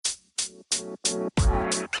Hey,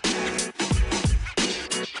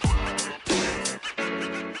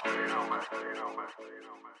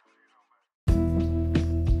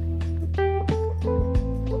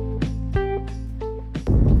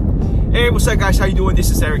 what's up guys, how you doing?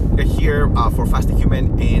 This is Eric here for Fasting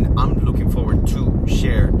Human, and I'm looking forward to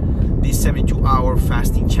share this 72-hour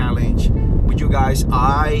fasting challenge with you guys.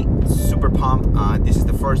 I super pumped. This is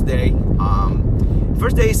the first day.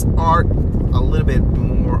 First days are a little bit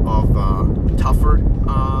more of tougher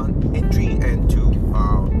entry into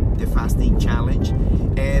the fasting challenge,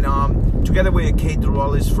 and together with Kate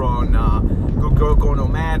Durales from Good Girl Go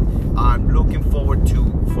Nomad, I'm looking forward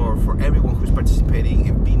to for everyone who's participating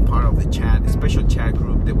and being part of the chat, a special chat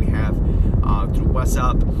group that we have through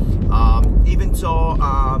WhatsApp. Even so,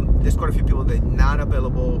 there's quite a few people that are not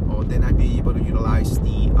available or they not be able to utilize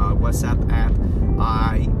the WhatsApp app.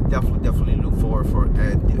 I definitely look forward for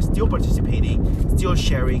still participating, still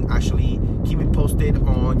sharing. Actually, keep me posted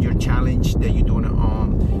on your challenge that you're doing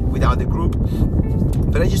without the group.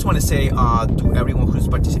 But I just want to say to everyone who's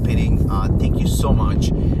participating, thank you so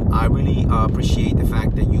much. I really appreciate the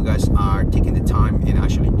fact that you guys are taking the time and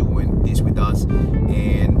actually doing this with us.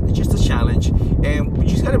 And it's just a challenge. And we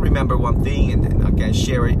just got to remember one thing, and then again,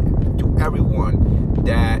 share it to everyone,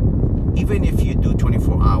 that even if you do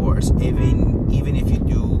 24 hours, even if you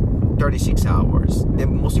do 36 hours, the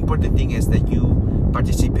most important thing is that you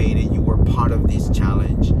participated, you were part of this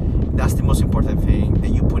challenge. That's the most important thing, that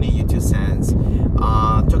you put in your 2 cents,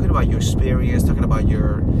 talking about your experience, talking about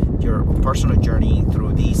your personal journey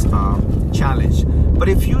through this challenge. But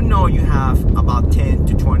if you know you have about 10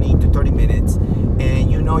 to 20 to 30 minutes,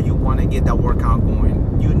 and you know you want to get that workout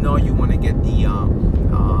going, you know you want to get the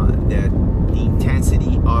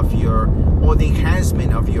intensity of your, or the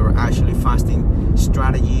enhancement of your actually fasting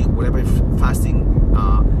strategy, whatever fasting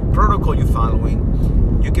protocol you're following,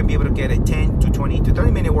 you can be able to get a 10 to 20 to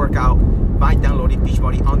 30 minute workout by downloading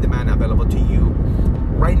Beachbody On Demand, available to you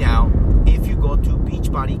right now. If you go to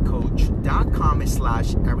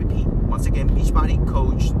beachbodycoach.com/REP, once again,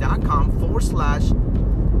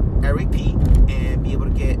 beachbodycoach.com/REP, and be able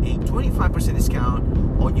to get a 25% discount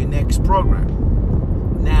on your next program.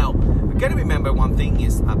 Now, we gotta remember one thing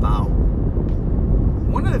is about,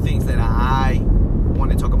 one of the things that I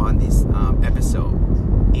want to talk about in this episode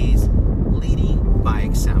is leading by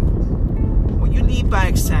example. When you lead by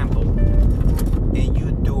example and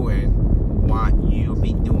you're doing what you've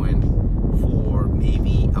been doing for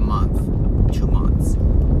maybe a month, 2 months,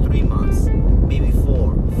 3 months, maybe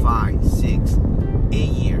 4, 5, 6,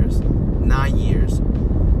 8 years, 9 years,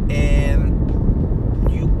 and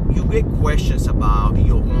you get questions about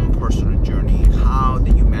your own personal journey. How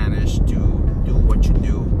did you manage to do what you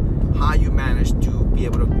do? How you managed to be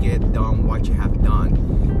able to get done what you have done,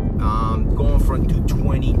 going from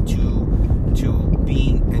 220 to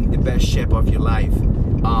being in the best shape of your life.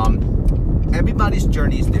 Everybody's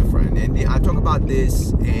journey is different, and I talk about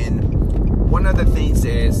this, and one of the things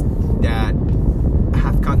is that I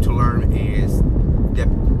have come to learn is that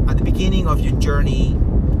at the beginning of your journey,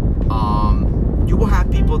 you will have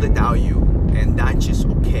people that doubt you, and that's just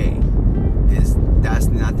okay. That's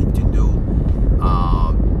nothing to do,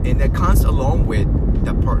 and that comes along with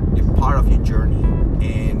the part of your journey,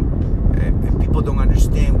 and people don't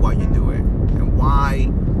understand why you do it, and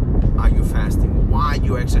why are you fasting, why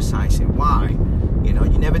you exercising, why, you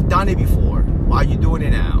never done it before, why are you doing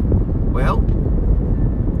it now? Well,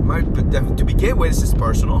 to begin with, this is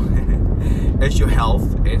personal. It's your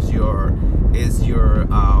health, it's your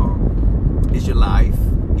life,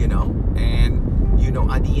 and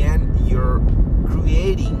at the end, you're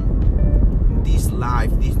creating this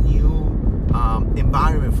life, this new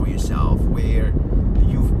environment for yourself, where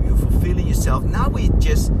you're fulfilling yourself, not with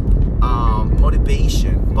just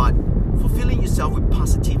motivation, but fulfilling yourself with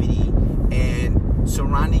positivity, and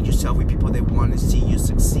surrounding yourself with people that want to see you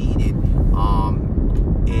succeed.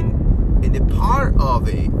 And the part of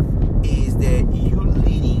it is that you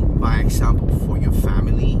leading by example for your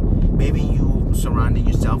family. Maybe you surrounding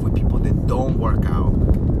yourself with people that don't work out,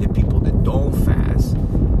 the people that don't fast,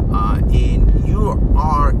 and you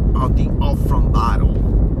are on the upfront battle,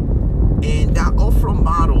 and that upfront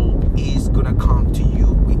battle is gonna come to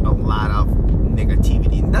you with a lot of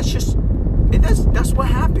negativity, and that's what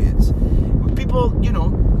happens. People,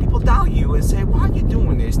 people doubt you and say, "Why are you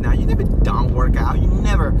doing this now? You never done workout. You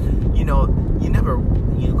never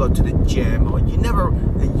go to the gym, or you never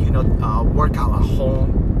work out at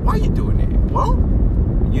home. Why are you doing it?" Well,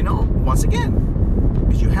 once again,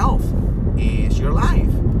 it's your health, it's your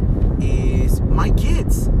life, it's my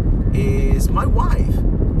kids, it's my wife,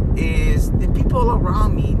 is the people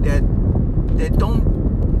around me that don't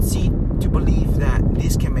see to believe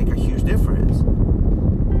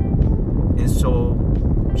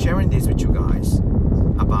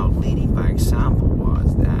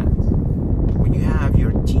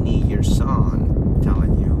your son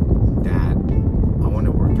telling you, Dad, I want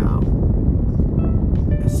to work out.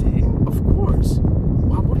 I say, of course.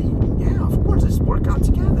 Why would he? Yeah, of course. Let's work out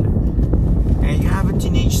together. And you have a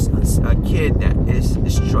teenage kid that is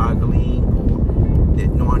struggling or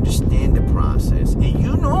that don't understand the process. And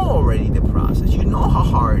you know already the process. You know how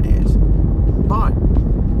hard it is. But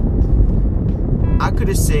I could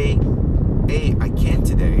have said, hey, I can't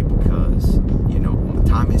today because,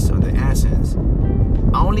 time is of the essence.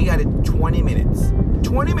 I only got 20 minutes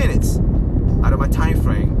out of my time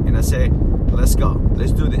frame. And I said, let's go.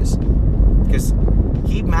 Let's do this. Because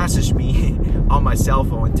he messaged me on my cell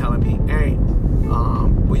phone telling me, hey,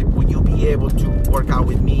 would you be able to work out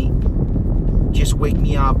with me? Just wake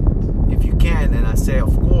me up if you can. And I say,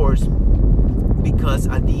 of course, because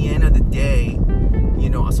at the end of the day,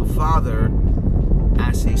 as a father,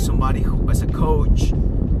 as a coach,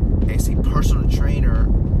 as a personal trainer,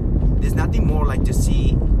 there's nothing more like to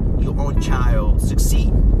see your own child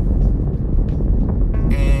succeed.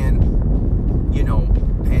 And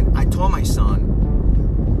and I told my son,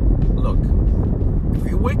 look, if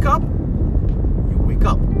you wake up, you wake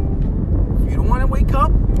up. If you don't want to wake up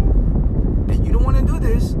and you don't want to do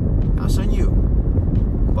this, that's on you.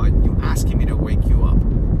 But you asking me to wake you up.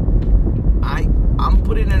 I'm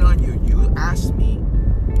putting it on you. You asked me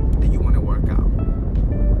that you want to work out.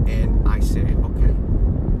 And I said, okay.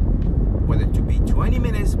 Whether it to be 20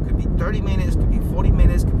 minutes, could be 30 minutes, could be 40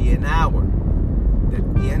 minutes, could be an hour.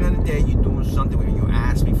 At the end of the day, you're doing something when you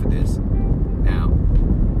ask me for this. Now,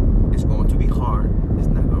 it's going to be hard. It's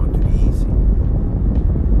not going to be easy.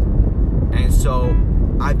 And so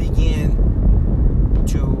I began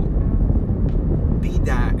to be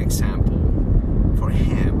that example for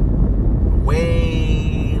him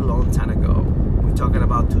way long time ago. We're talking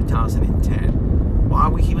about 2010.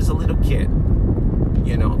 While he was a little kid,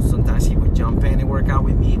 sometimes he would jump in and work out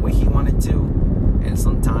with me when he wanted to, and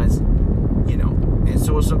sometimes, and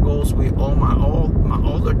so also goes with all my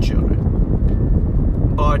older children.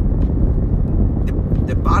 But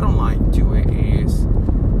the bottom line to it is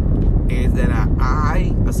that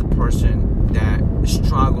I, as a person that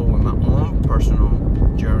struggle with my own personal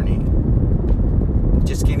journey,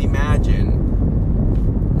 just can't imagine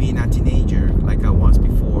being a teenager like I was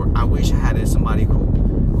before. I wish I had somebody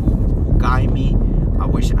who guide me. I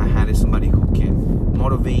wish I had somebody who can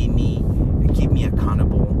motivate me and keep me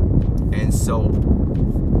accountable. And so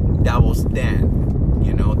that was then,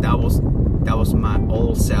 that was my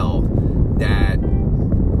old self, that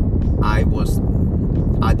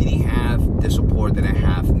I didn't have the support that I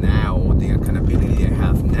have now, or the accountability I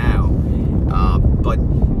have now. But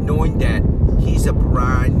knowing that he's a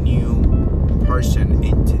brand new person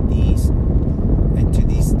into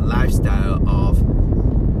this lifestyle of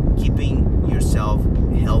keeping yourself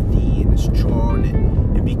healthy and strong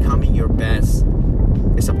and becoming your best,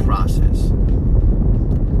 it's a process.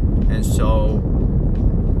 And so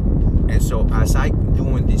as I'm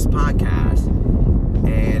doing this podcast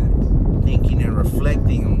and thinking and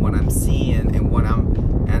reflecting on what I'm seeing and what I'm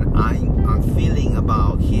feeling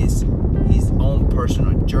about his own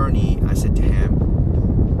personal journey, I said to him,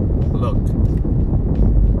 look,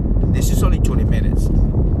 this is only 20 minutes,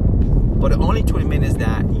 but only 20 minutes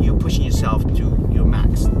that you're pushing yourself to your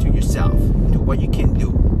max, to yourself, to what you can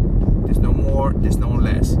do. There's no more, there's no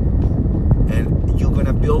less. And you're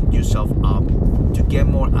gonna build yourself up to get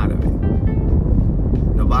more out of it.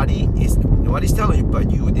 Nobody's telling you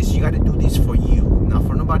but you. You gotta do this for you, not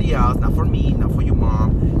for nobody else, not for me, not for your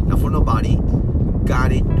mom, not for nobody. You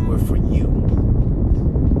gotta do it for you.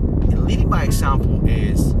 And leading by example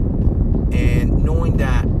is, and knowing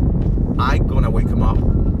that I'm gonna wake him up.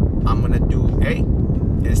 I'm gonna do, hey,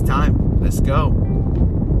 it's time, let's go.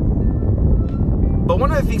 But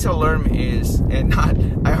one of the things I learned is,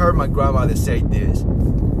 I heard my grandmother say this,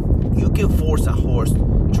 you can force a horse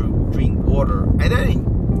to drink water. And I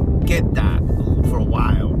didn't get that for a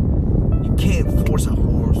while. You can't force a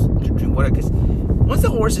horse to drink water, because once the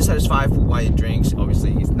horse is satisfied for why it drinks,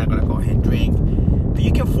 obviously it's not gonna go ahead and drink. But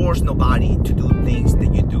you can force nobody to do things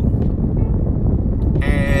that you do.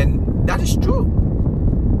 And that is true.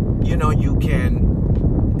 You can,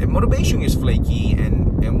 and motivation is flaky,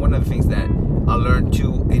 and one of the things that I learned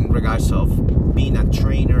too in regards of being a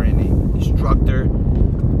trainer and an instructor,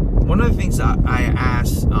 one of the things I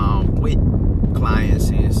ask with clients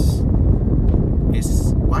is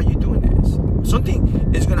why are you doing this? Something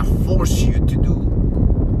is gonna force you to do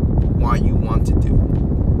what you want to do,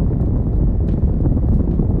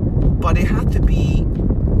 but it has to be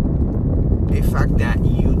a fact that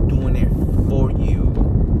you doing it for you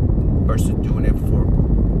versus doing it for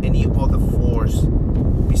any other force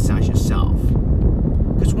besides yourself.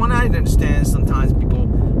 Because one, I understand sometimes people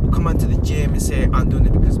will come into the gym and say, I'm doing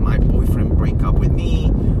it because my boyfriend break up with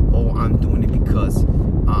me, or I'm doing it because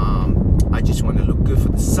I just want to look good for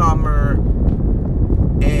the summer.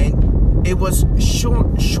 And it was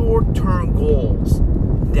short-term goals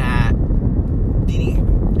that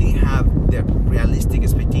didn't have the realistic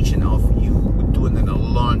expectation of you doing it in the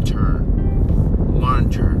long term.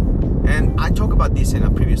 And I talk about this in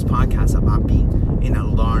a previous podcast about being in a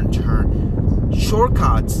long term.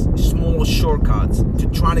 Shortcuts, small shortcuts to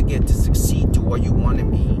try to get to succeed to what you want to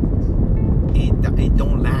be, it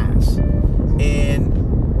don't last. And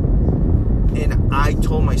I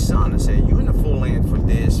told my son, I said, you're in the full land for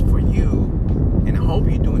this, for you, and I hope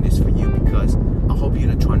you're doing this for you, because I hope you're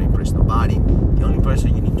not trying to impress nobody. The only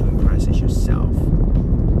person you need to impress is yourself.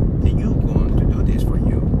 And you're going to do this for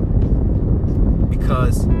you.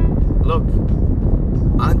 Because, look,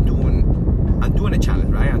 I'm doing a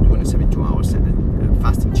challenge, right? I'm doing a 72-hour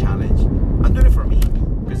fasting challenge. I'm doing it for me,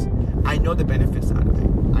 because I know the benefits out of it.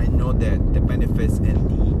 I know that the benefits and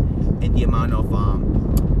the amount of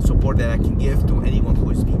support that I can give to anyone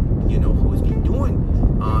who's been doing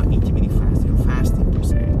intermittent fasting or fasting per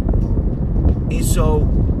se. And so,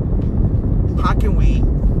 how can we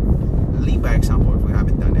lead by example if we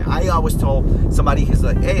haven't done it? I always told somebody who's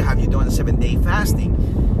like, hey, have you done a 7-day fasting?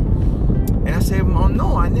 And I said, well,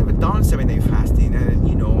 no, I never done 7-day fasting.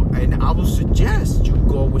 And I would suggest you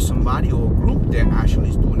go with somebody or a group that actually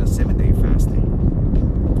is doing a 7-day fasting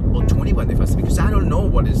or 21-day fasting, because I don't know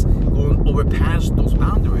what is going over past those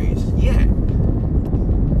boundaries yet.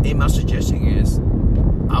 And my suggestion is,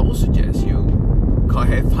 I will suggest you go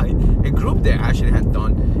ahead and find a group that actually has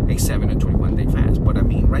done a 7 or 21-day fast. But I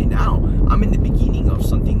mean, right now, I'm in the beginning of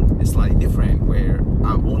something slightly different where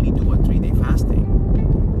I only do a 3-day fasting.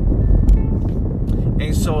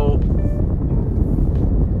 And so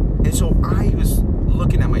I was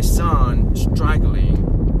looking at my son struggling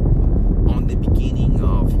on the beginning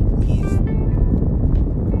of his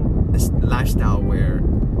lifestyle where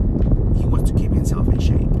he wants to keep himself in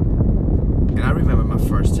shape. And I remember my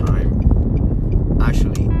first time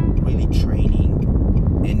actually really training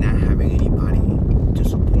and not having anybody to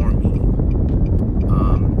support me.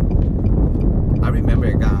 I remember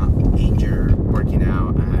I got injured working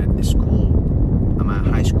out at the school, at my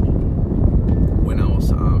high school, when I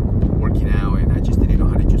was working out, and I just didn't know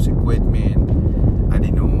how to use equipment. I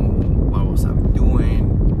didn't know what was I doing,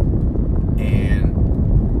 and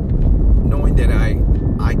knowing that I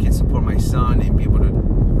can support my son and be able to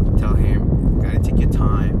tell him, you gotta take your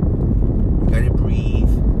time, you gotta breathe,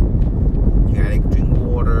 you gotta drink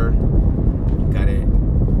water, you gotta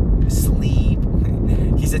sleep.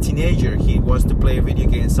 He's a teenager. He wants to play video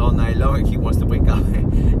games all night long. He wants to wake up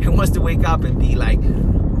and be like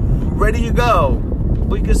ready to go,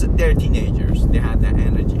 because they're teenagers. They have that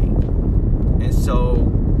energy, and so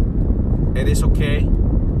it is okay.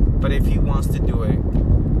 But if he wants to do it,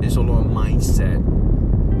 there's a lot of mindset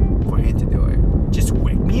for him to do it. Just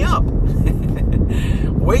wake me up.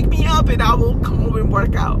 Wake me up and I will come over and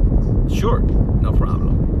work out. Sure, no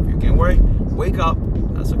problem. If you can wake up,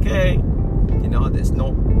 that's okay.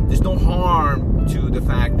 There's no harm to the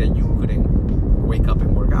fact that you couldn't wake up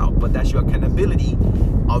and work out. But that's your accountability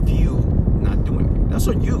of you not doing it. That's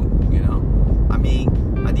on you, I mean,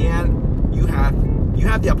 at the end, you have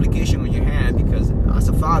the application on your hand, because as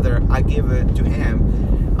a father, I give it to him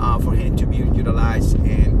for him to be utilized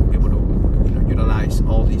and be able to utilize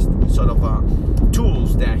all these sort of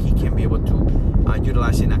tools that he can be able to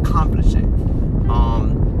utilize and accomplish it.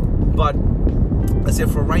 But I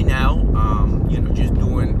said for right now,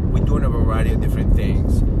 we're doing a variety of different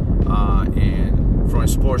things, and from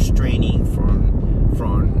sports training, from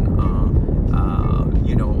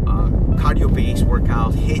cardio-based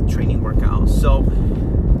workouts, HIIT training workouts. So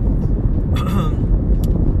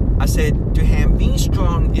I said to him, being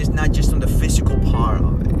strong is not just on the physical part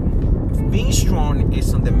of it. Being strong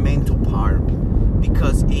is on the mental part,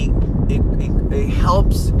 because it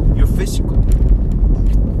helps your physical.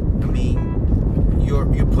 I mean, you're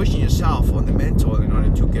pushing yourself on the mental in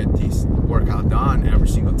order to get this workout done every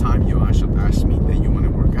single time you actually ask me that you want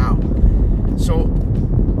to work out. So,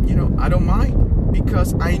 I don't mind,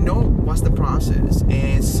 because I know what's the process.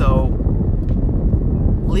 And so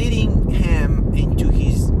leading him into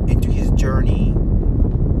his journey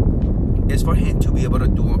is for him to be able to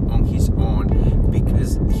do it on his own,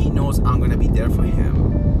 because he knows I'm going to be there for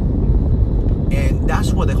him. And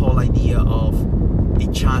that's what the whole idea of a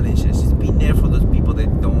challenge is being there for those people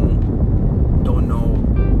that don't know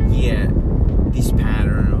yet this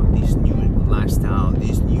pattern or this new lifestyle,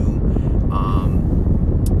 this new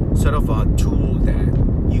sort of a tool that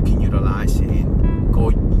you can utilize and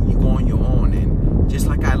go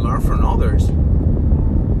learn from others,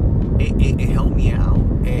 it helped me out.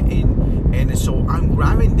 And so I'm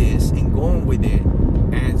grabbing this and going with it.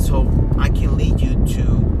 And so I can lead you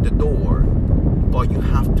to the door, but you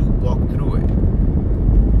have to walk through it.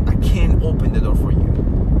 I can't open the door for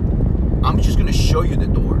you. I'm just going to show you the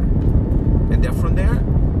door. And then from there,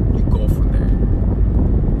 you go from there.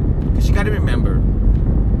 Because you got to remember,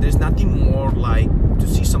 there's nothing more like to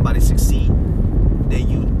see somebody succeed than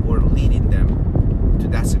you were leading them to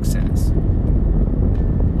that success.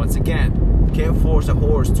 Once again, can't force a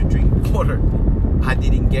horse to drink water. I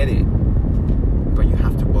didn't get it. But you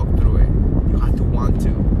have to walk through it. You have to want to.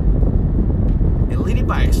 And leading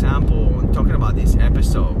by example, and talking about this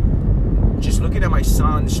episode, just looking at my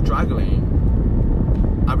son struggling,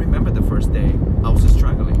 I remember the first day I was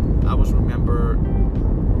struggling. I was remember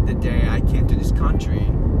the day I came to this country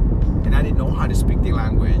and I didn't know how to speak the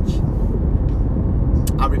language.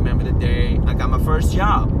 I remember the day I got my first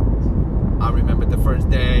job. I remember the first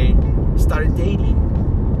day I started dating.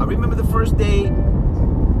 I remember the first day I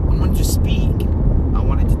wanted to speak. I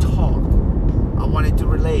wanted to talk. I wanted to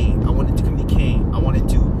relate. I wanted to communicate. I wanted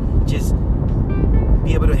to just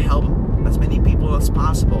be able to help as many people as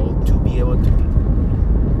possible to be able to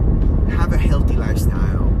have a healthy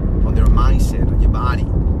lifestyle on their mindset, on your body.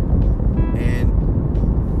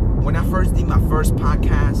 And when I first did my first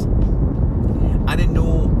podcast, I didn't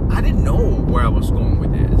know where I was going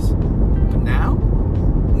with this. But now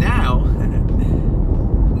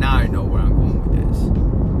I know where I'm going with this.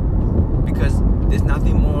 Because there's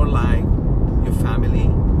nothing more like your family,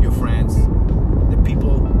 your friends, the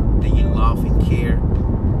people that you love and care,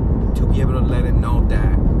 to be able to let them know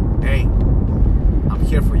that, hey, I'm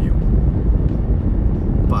here for you.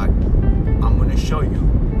 But I'm going to show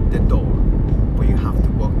you the door, but you have to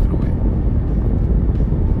walk through it.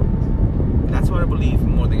 That's what I believe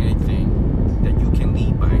more than anything, that you can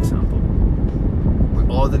lead by example. With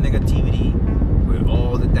all the negativity, with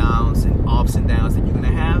all the downs and ups and downs that you're going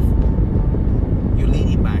to have, you're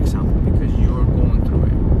leading by example because you're going through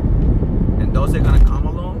it. And those that are going to come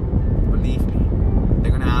along, believe me,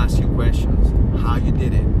 they're going to ask you questions. How you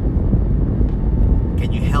did it?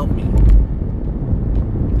 Can you help me?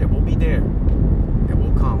 They will be there. They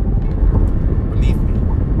will come. Believe me.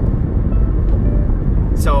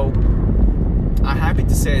 So, I'm happy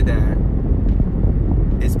to say that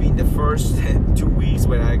it's been the first 2 weeks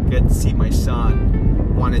where I get to see my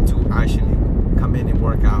son wanted to actually come in and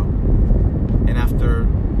work out. And after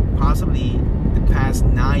possibly the past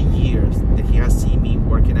 9 years that he has seen me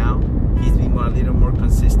working out, he's been a little more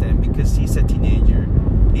consistent because he's a teenager.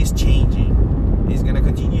 He's changing. He's going to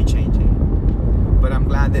continue changing. But I'm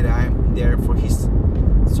glad that I'm there for his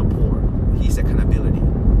support, his accountability.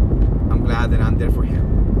 I'm glad that I'm there for him.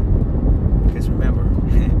 Because remember,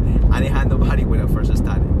 I didn't have nobody when I first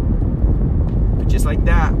started. But just like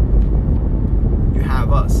that, you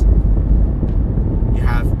have us. You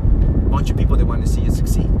have a bunch of people that want to see you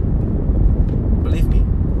succeed. Believe me,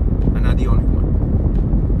 I'm not the only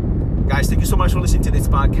one. Guys, thank you so much for listening to this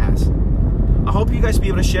podcast. I hope you guys be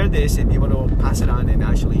able to share this and be able to pass it on and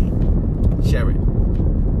actually share it.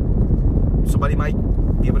 Somebody might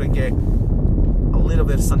be able to get a little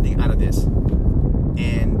bit of something out of this.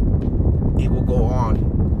 And it will go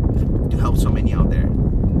on to help so many out there.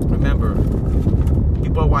 Remember,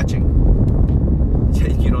 people are watching.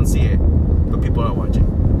 You don't see it, but people are watching.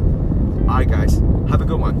 Alright guys, have a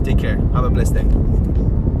good one. Take care. Have a blessed day.